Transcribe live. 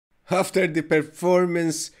After the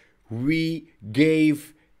performance we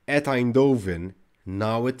gave at Eindhoven,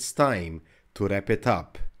 now it's time to wrap it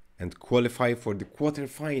up and qualify for the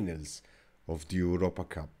quarterfinals of the Europa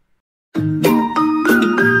Cup.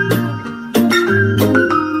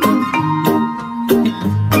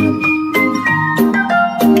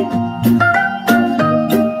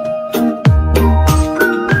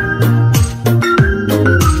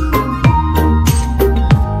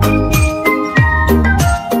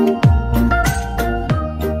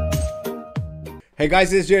 Hey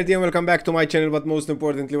guys, it's JD and welcome back to my channel, but most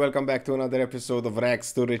importantly, welcome back to another episode of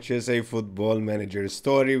Rags to Riches, a football manager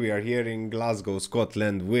story. We are here in Glasgow,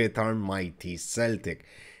 Scotland with our mighty Celtic.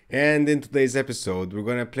 And in today's episode, we're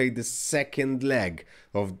going to play the second leg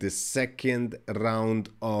of the second round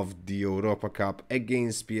of the Europa Cup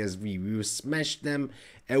against PSV. We smashed them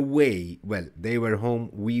away. Well, they were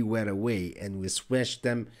home, we were away, and we smashed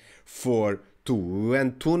them 4-2. We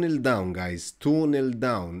went 2-0 down, guys, 2-0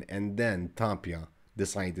 down, and then Tapia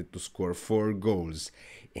decided to score 4 goals,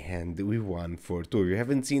 and we won 4-2. If you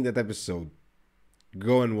haven't seen that episode,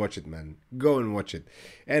 go and watch it, man. Go and watch it.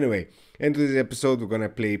 Anyway, into this episode, we're going to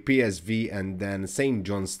play PSV and then St.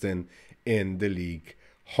 Johnstone in the league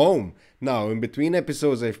home. Now, in between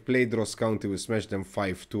episodes, I've played Ross County. We smashed them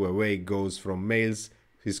 5-2 away. Goals from Males.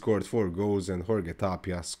 He scored 4 goals, and Jorge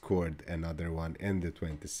Tapia scored another one in the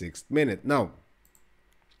 26th minute. Now,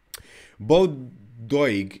 both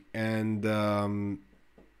Doig and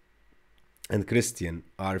Christian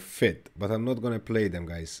are fit, but I'm not going to play them,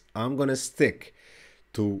 guys. I'm going to stick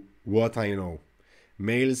to what I know.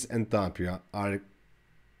 Males and Tapia are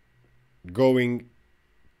going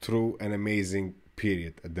through an amazing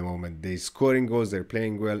period at the moment. They're scoring goals, they're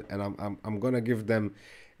playing well, and I'm going to give them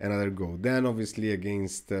another go. Then obviously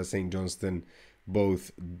against St. Johnstone,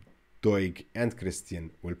 both Doig and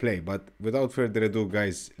Christian will play. But without further ado,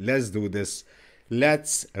 guys, let's do this.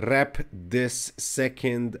 Let's wrap this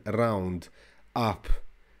second round up.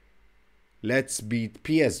 Let's beat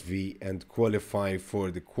PSV and qualify for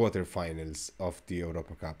the quarterfinals of the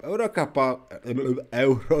Europa Cup.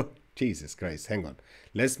 Jesus Christ, hang on.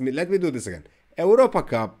 Let me do this again. Europa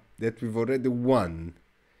Cup that we've already won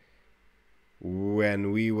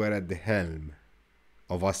when we were at the helm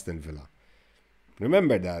of Aston Villa.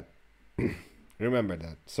 Remember that. Remember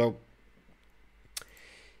that. So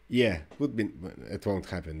yeah, it won't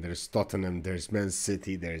happen. There's Tottenham, there's Man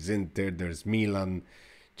City, there's Inter, there's Milan,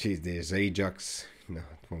 there's Ajax. No,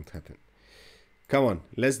 it won't happen. Come on,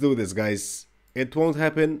 let's do this, guys. It won't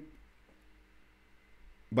happen,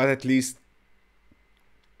 but at least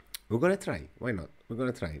we're gonna try. Why not? We're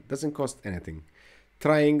gonna try. It doesn't cost anything.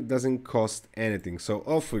 Trying doesn't cost anything. So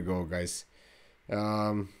off we go, guys.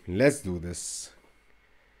 Let's do this.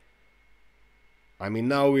 I mean,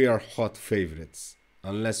 now we are hot favorites.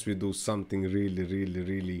 Unless we do something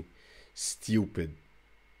really stupid.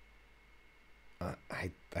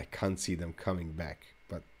 I can't see them coming back.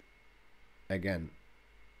 But again,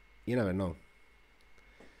 you never know.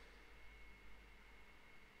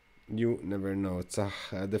 You never know. It's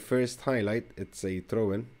the first highlight. It's a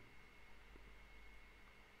throw-in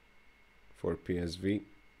for PSV.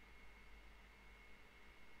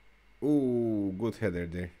 Ooh, good header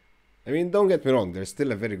there. I mean, don't get me wrong. They're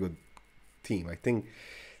still a very good team. I think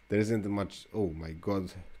there isn't much. Oh my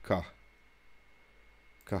God, Ka.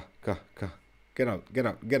 Get out,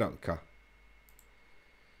 Ka.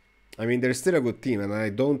 I mean, they're still a good team, and I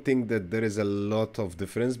don't think that there is a lot of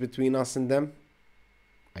difference between us and them.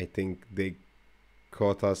 I think they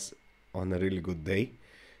caught us on a really good day.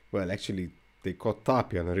 Well, actually, they caught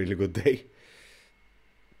Tapia on a really good day.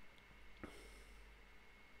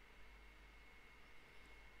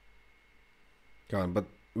 Come on, but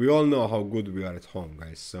we all know how good we are at home,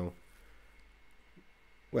 guys. So,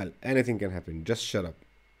 well, anything can happen. Just shut up.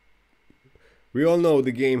 We all know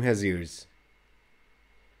the game has ears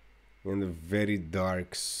and a very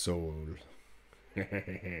dark soul.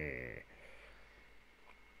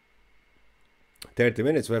 30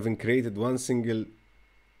 minutes. We haven't created one single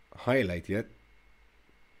highlight yet.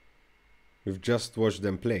 We've just watched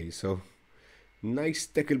them play. So, nice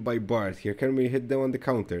tackle by Bart here. Can we hit them on the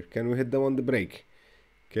counter? Can we hit them on the break?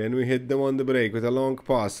 Can we hit them on the break with a long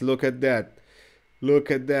pass? Look at that. Look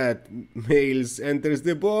at that. Males enters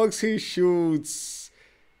the box. He shoots.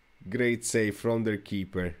 Great save from their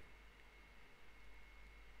keeper.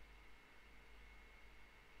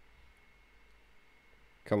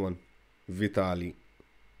 Come on. Vitali.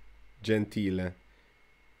 Gentile.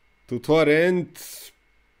 To Torrent.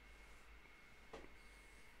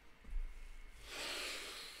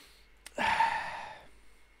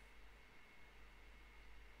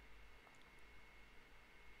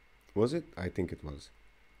 Was it? I think it was.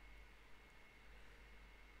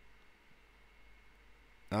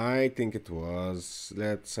 I think it was.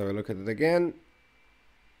 Let's have a look at it again.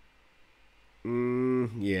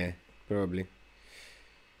 Yeah, probably.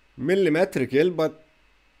 Millimetrical, but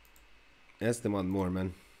that's the one more,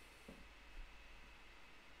 man.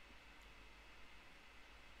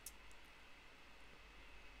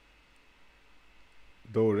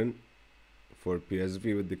 Doran for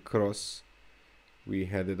PSV with the cross. We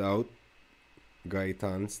headed out.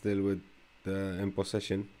 Gaitan still with the in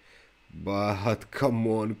possession. But come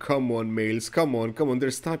on, Males. Come on.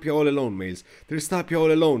 There's Tapia all alone, Males. There's Tapia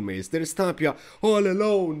all alone, Males. There's Tapia all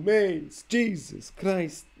alone, Males. Jesus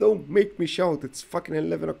Christ. Don't make me shout. It's fucking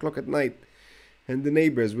 11 o'clock at night. And the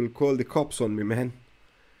neighbors will call the cops on me, man.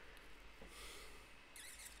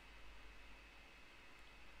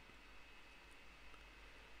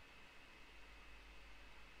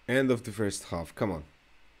 End of the first half. Come on.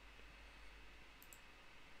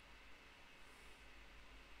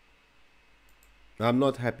 I'm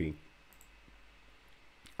not happy.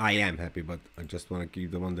 I am happy, but I just want to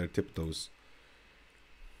keep them on their tiptoes.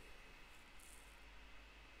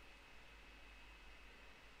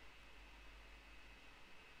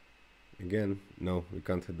 Again, no, we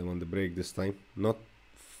can't hit them on the break this time. Not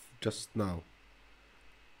just now.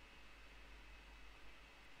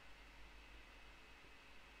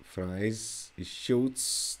 Fries, he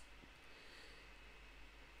shoots.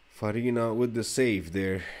 Farina with the save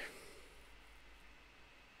there.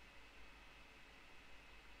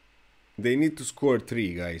 They need to score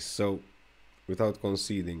 3, guys, so without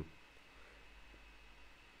conceding.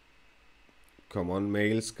 Come on,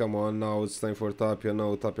 Males, come on, now it's time for Tapia.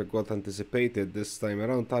 No, Tapia got anticipated this time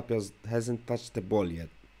around. Tapia hasn't touched the ball yet.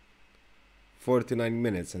 49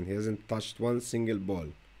 minutes and he hasn't touched one single ball.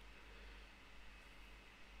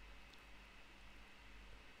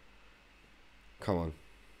 Come on.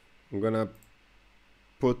 I'm gonna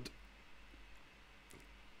put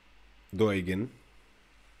Doigen.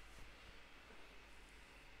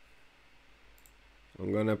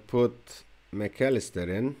 I'm gonna put McAllister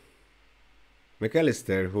in.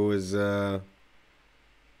 McAllister, who is at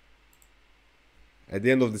the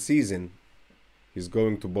end of the season, he's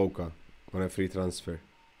going to Boca on a free transfer.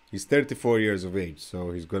 He's 34 years of age, so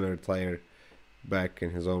he's gonna retire back in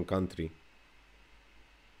his own country.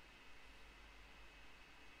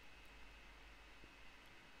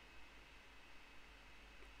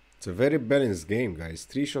 It's a very balanced game, guys.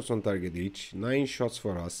 3 shots on target each, 9 shots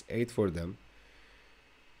for us, 8 for them.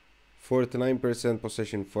 49%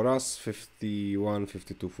 possession for us,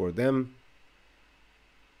 51-52 for them.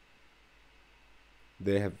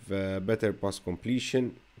 They have better pass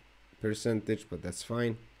completion percentage, but that's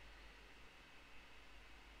fine.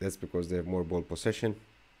 That's because they have more ball possession.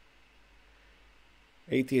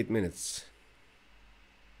 88 minutes.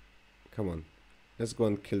 Come on. Let's go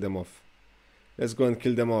and kill them off. Let's go and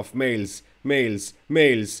kill them off. Males.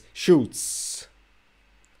 Shoots.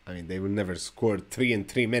 I mean, they will never score 3 in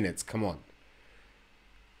 3 minutes. Come on.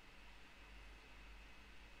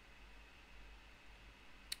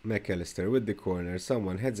 McAllister with the corner.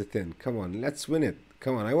 Someone heads it in. Come on, let's win it.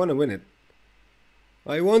 Come on, I want to win it.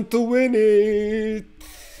 I want to win it.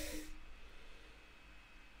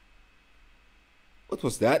 What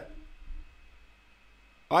was that?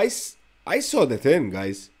 I saw that in,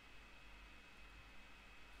 guys.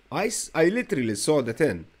 I literally saw that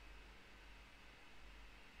in.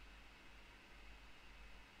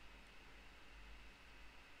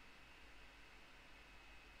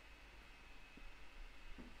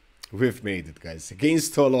 We've made it, guys.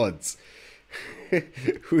 Against all odds.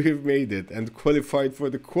 We've made it and qualified for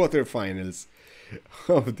the quarterfinals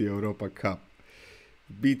of the Europa Cup.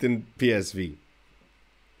 Beaten PSV.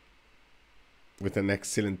 With an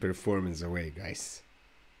excellent performance away, guys.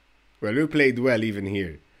 Well, we played well even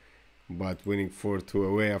here. But winning 4-2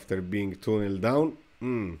 away after being 2-0 down.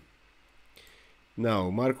 Now,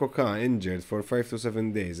 Marco K injured for 5 to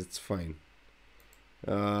 7 days. It's fine.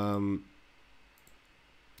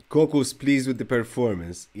 Koku's pleased with the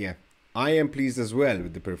performance. Yeah, I am pleased as well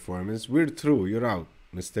with the performance. We're through. You're out,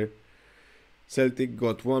 mister. Celtic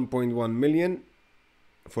got 1.1 million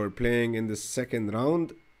for playing in the second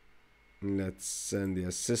round. Let's send the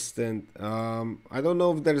assistant. I don't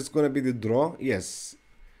know if there's gonna be the draw. Yes.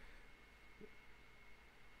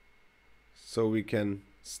 So we can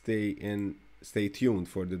stay tuned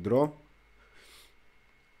for the draw.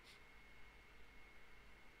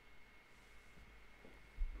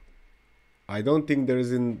 I don't think there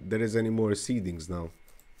is any more seedings now.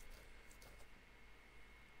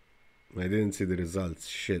 I didn't see the results.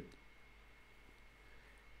 Shit.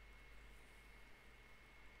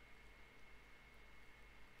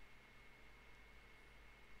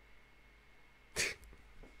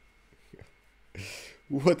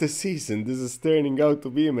 What a season this is turning out to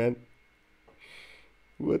be, man.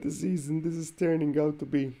 What a season this is turning out to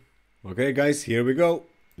be. Okay, guys, here we go.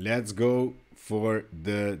 Let's go for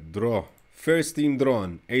the draw. First team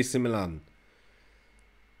drawn, AC Milan.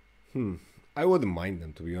 I wouldn't mind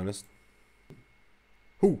them, to be honest.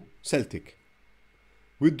 Who? Celtic.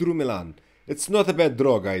 Withdrew Milan. It's not a bad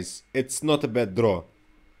draw, guys. It's not a bad draw.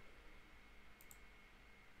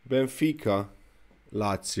 Benfica,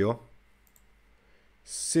 Lazio,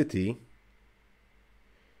 City,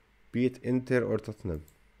 be it Inter or Tottenham,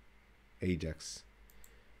 Ajax.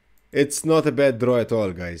 It's not a bad draw at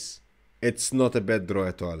all, guys. It's not a bad draw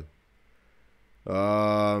at all.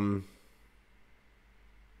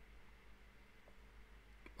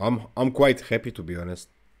 I'm quite happy, to be honest.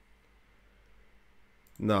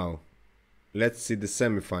 Now, let's see the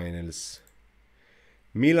semifinals.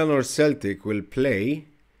 Milan or Celtic will play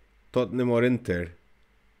Tottenham or Inter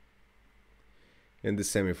in the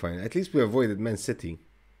semifinal. At least we avoided Man City.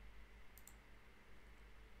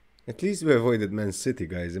 At least we avoided Man City,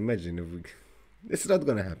 guys. Imagine if we... It's not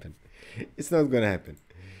gonna happen. It's not gonna happen.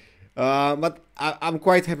 But I'm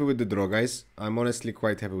quite happy with the draw, guys. I'm honestly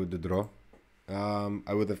quite happy with the draw.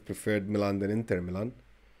 I would have preferred Milan than Inter Milan.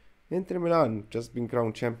 Inter Milan just been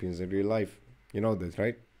crowned champions in real life. You know that,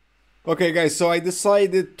 right? Okay, guys, so I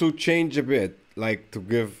decided to change a bit. Like, to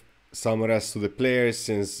give some rest to the players,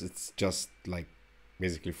 since it's just like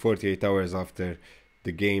basically 48 hours after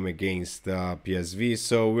the game against PSV.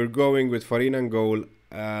 So we're going with Farina in goal,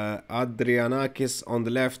 Adrianakis on the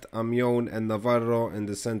left, Amion and Navarro in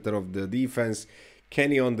the center of the defense,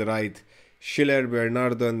 Kenny on the right, Schiller,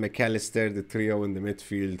 Bernardo and McAllister, the trio in the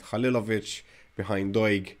midfield, Halilovic behind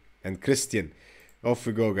Doig and Christian. Off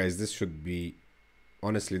we go, guys. This should be,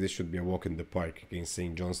 honestly, this should be a walk in the park against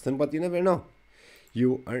St. Johnstone, but you never know.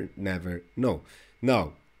 You never know.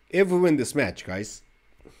 Now, if we win this match, guys,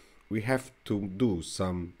 we have to do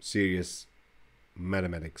some serious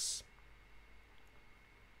mathematics.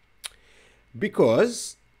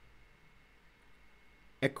 Because,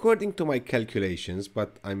 according to my calculations,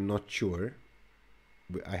 but I'm not sure,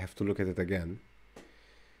 I have to look at it again,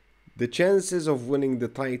 the chances of winning the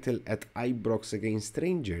title at Ibrox against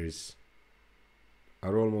Rangers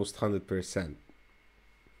are almost 100%.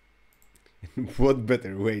 What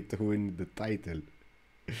better way to win the title?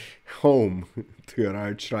 Home to your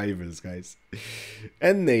arch rivals, guys.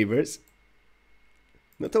 And neighbors.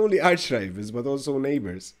 Not only arch rivals, but also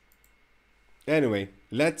neighbors. Anyway,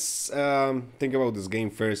 let's think about this game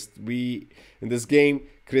first. In this game,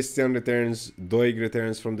 Christian returns, Doig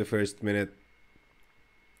returns from the first minute.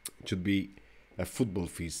 It should be a football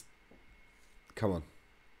feast. Come on.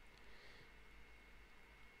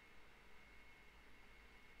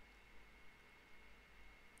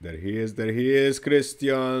 There he is,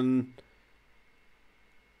 Christian.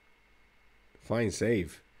 Fine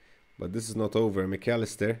save. But this is not over.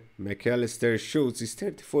 McAllister shoots. He's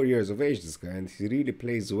 34 years of age, this guy, and he really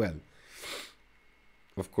plays well.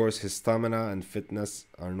 Of course, his stamina and fitness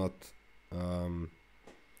are not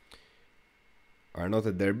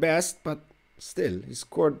at their best, but still, he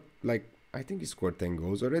scored, like, I think he scored 10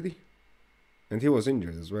 goals already. And he was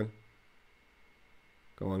injured as well.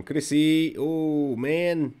 Come on, Chrissy. Oh,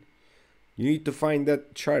 man. You need to find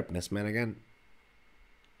that sharpness, man, again.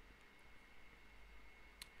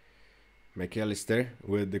 McAllister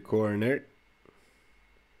with the corner.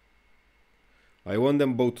 I want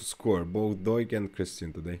them both to score, both Doig and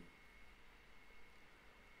Christian today.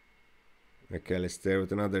 McAllister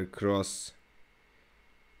with another cross.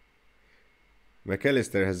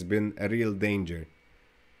 McAllister has been a real danger.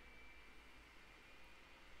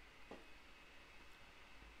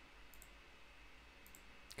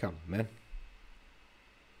 Come on, man.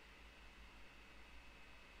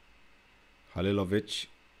 Halilovic.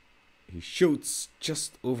 He shoots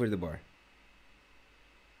just over the bar.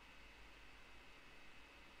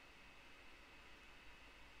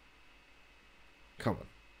 Come on.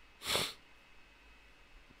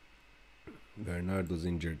 Bernardo's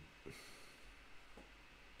injured.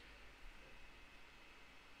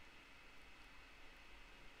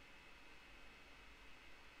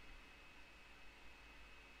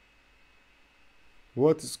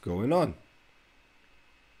 What is going on?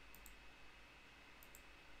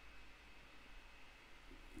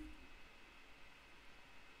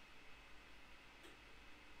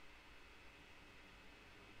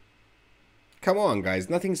 Come on, guys.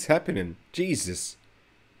 Nothing's happening. Jesus.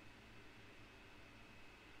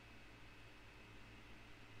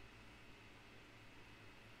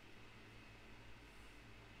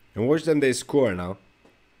 And watch them, they score now.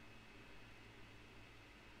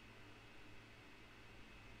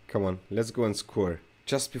 Come on, let's go and score.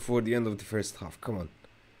 Just before the end of the first half. Come on.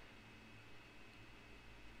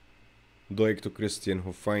 Doig to Christian,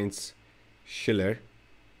 who finds Schiller.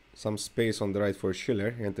 Some space on the right for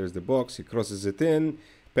Schiller. He enters the box. He crosses it in.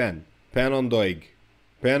 Pen. Pen on Doig.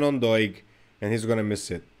 Pen on Doig. And he's gonna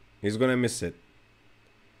miss it. He's gonna miss it.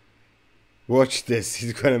 Watch this.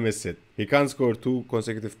 He's gonna miss it. He can't score 2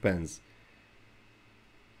 consecutive pens.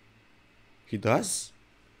 He does?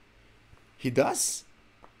 He does?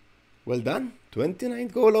 Well done.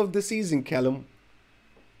 29th goal of the season, Callum.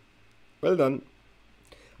 Well done.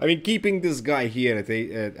 I mean, keeping this guy here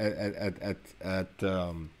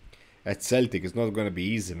at Celtic is not gonna be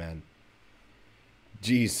easy, man.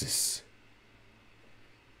 Jesus.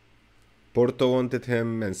 Porto wanted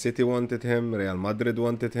him, Man City wanted him, Real Madrid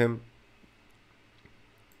wanted him.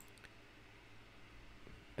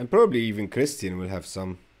 And probably even Christian will have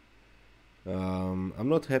some. I'm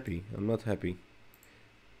not happy. I'm not happy.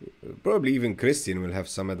 Probably even Christian will have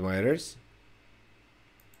some admirers.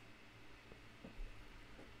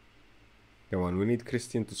 Come on, we need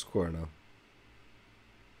Christian to score now.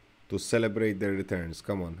 To celebrate their returns.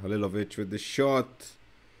 Come on, Halilovic with the shot.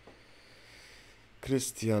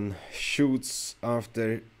 Christian shoots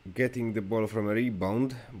after getting the ball from a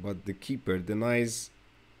rebound, but the keeper denies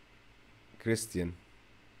Christian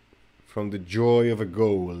from the joy of a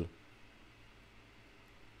goal.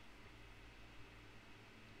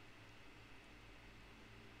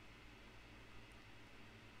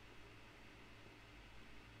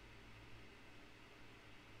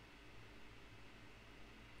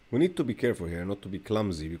 We need to be careful here, not to be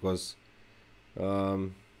clumsy, because we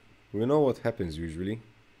know what happens usually.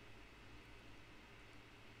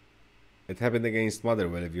 It happened against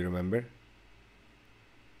Motherwell, if you remember.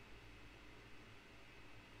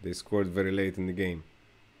 They scored very late in the game.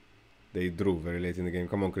 They drew very late in the game.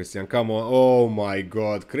 Come on, Christian. Come on. Oh my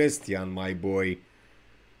God. Christian, my boy.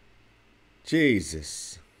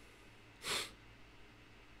 Jesus.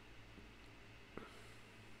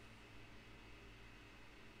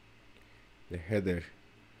 The header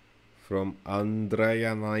from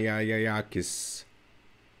Andrianayakis.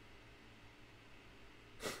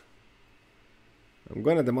 I'm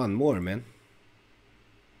gonna demand more, man.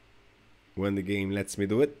 When the game lets me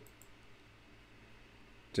do it.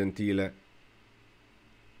 Gentile.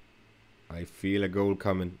 I feel a goal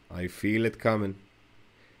coming. I feel it coming.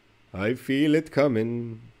 I feel it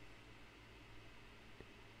coming.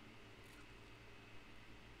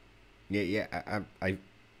 Yeah,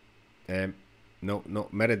 no,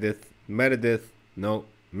 Meredith, no,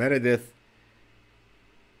 Meredith.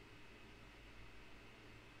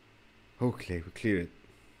 Okay, we clear it.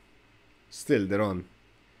 Still, they're on.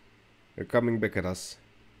 They're coming back at us.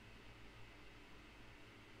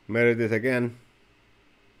 Meredith again.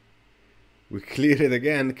 We clear it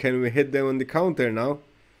again. Can we hit them on the counter now?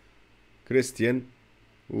 Christian.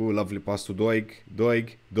 Ooh, lovely pass to Doig.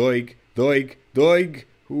 Doig.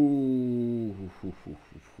 Ooh.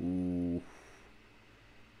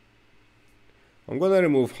 I'm gonna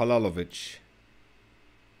remove Halalovic.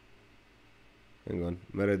 Hang on.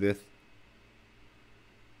 Meredith.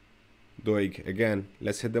 Doig again.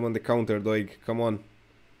 Let's hit them on the counter, Doig. Come on.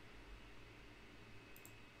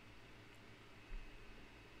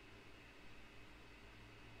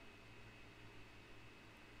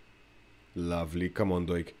 Lovely. Come on,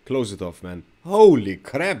 Doig. Close it off, man. Holy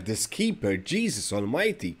crap, this keeper. Jesus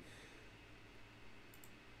almighty.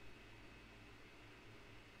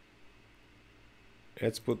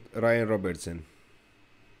 Let's put Ryan Robertson.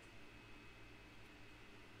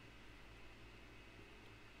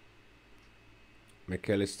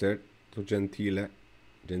 McAllister to Gentile.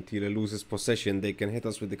 Gentile loses possession. They can hit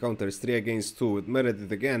us with the counters. 3 against 2 with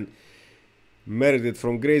Meredith again. Meredith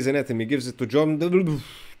from Grey's Anatomy gives it to John.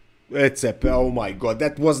 It's a... Oh my God.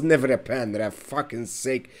 That was never a pen. For fucking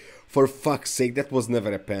sake. For fuck's sake. That was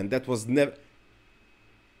never a pen. That was never...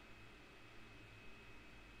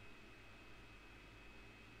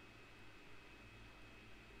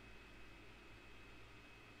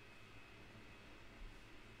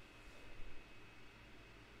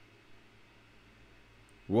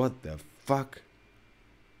 What the fuck?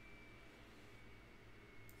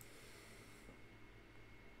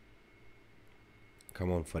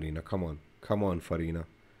 Come on, Farina. Come on. Come on, Farina.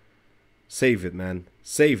 Save it, man.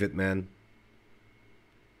 Save it, man.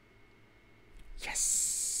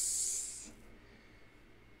 Yes.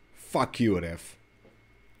 Fuck you, ref.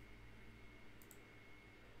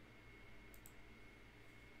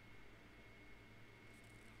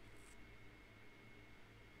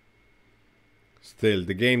 Still,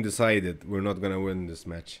 the game decided we're not gonna win this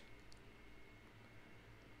match.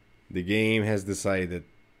 The game has decided.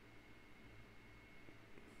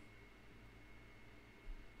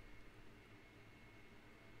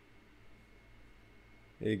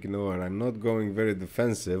 Ignore. I'm not going very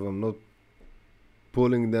defensive. I'm not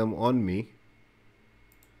pulling them on me.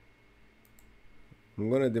 I'm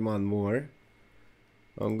gonna demand more.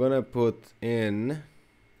 I'm gonna put in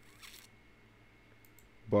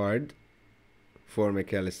Bard for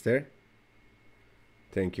McAllister.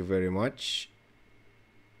 Thank you very much.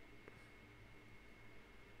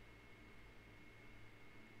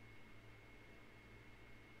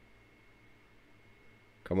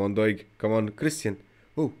 Come on, Doig. Come on, Christian.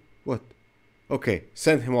 Oh, what? Okay,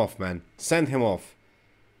 send him off, man. Send him off.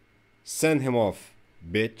 Send him off,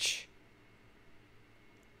 bitch.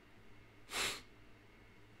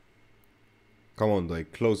 Come on,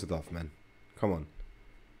 Doig. Close it off, man. Come on.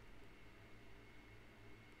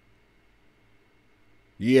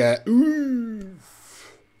 Yeah. Ooh.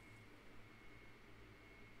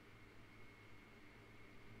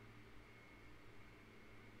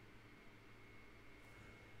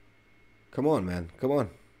 Come on, man. Come on.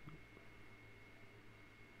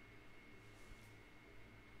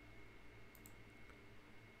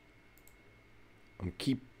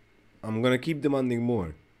 I'm gonna keep demanding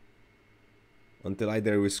more until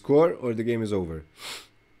either we score or the game is over.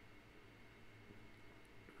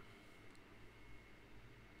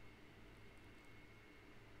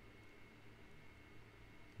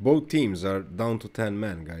 Both teams are down to 10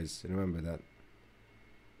 men, guys. Remember that.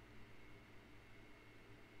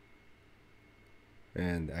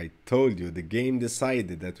 And I told you, the game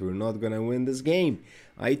decided that we're not gonna win this game.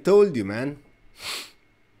 I told you, man.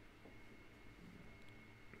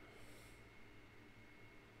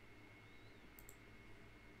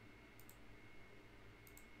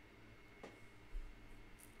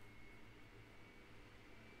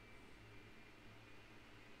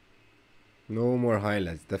 No more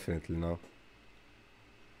highlights, definitely no.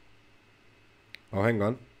 Oh, hang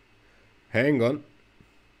on. Hang on.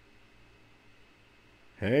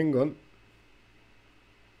 Hang on.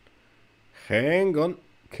 Hang on,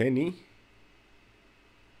 Kenny.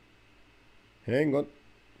 Hang on.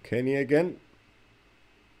 Kenny again.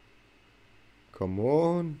 Come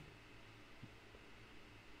on.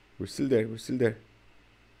 We're still there. We're still there.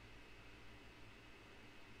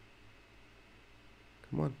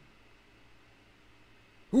 Come on.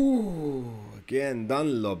 Ooh, again,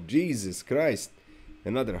 Dunlop. Jesus Christ.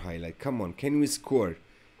 Another highlight. Come on. Can we score?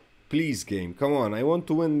 Please, game. Come on. I want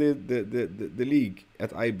to win the league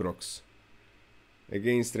at Ibrox.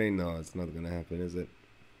 Against Rain. No, it's not going to happen, is it?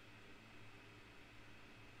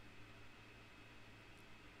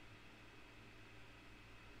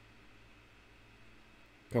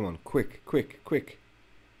 Come on. Quick, quick, quick.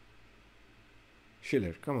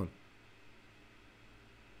 Schiller, come on.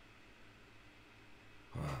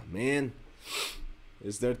 Oh, man.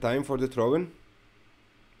 Is there time for the throw-in?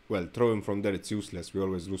 Well, throw-in from there, it's useless. We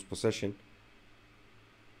always lose possession.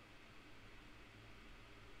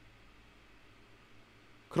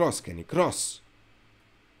 Cross, Kenny, cross.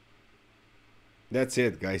 That's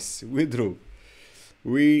it, guys. We drew.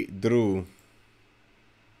 We drew.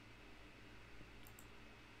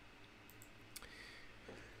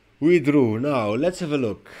 We drew. Now, let's have a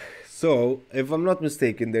look. So, if I'm not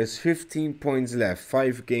mistaken, there's 15 points left.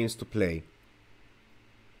 5 games to play.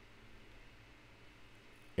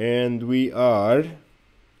 And we are...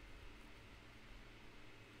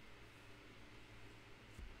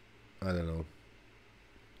 I don't know.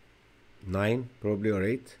 9, probably, or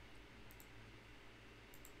 8.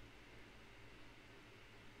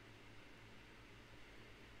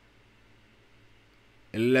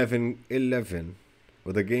 11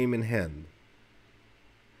 with a game in hand.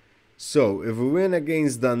 So, if we win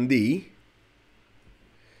against Dundee,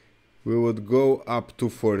 we would go up to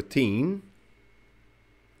 14.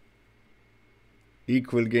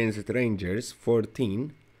 Equal games with Rangers,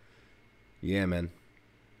 14. Yeah, man.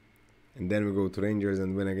 And then we go to Rangers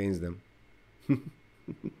and win against them.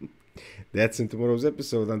 That's in tomorrow's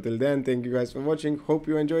episode. Until then, thank you guys for watching. Hope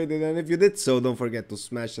you enjoyed it. And if you did so, don't forget to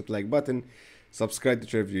smash that like button. Subscribe to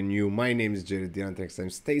the channel if you're new. My name is Jared. Until next time,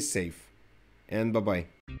 stay safe. And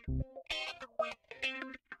bye-bye.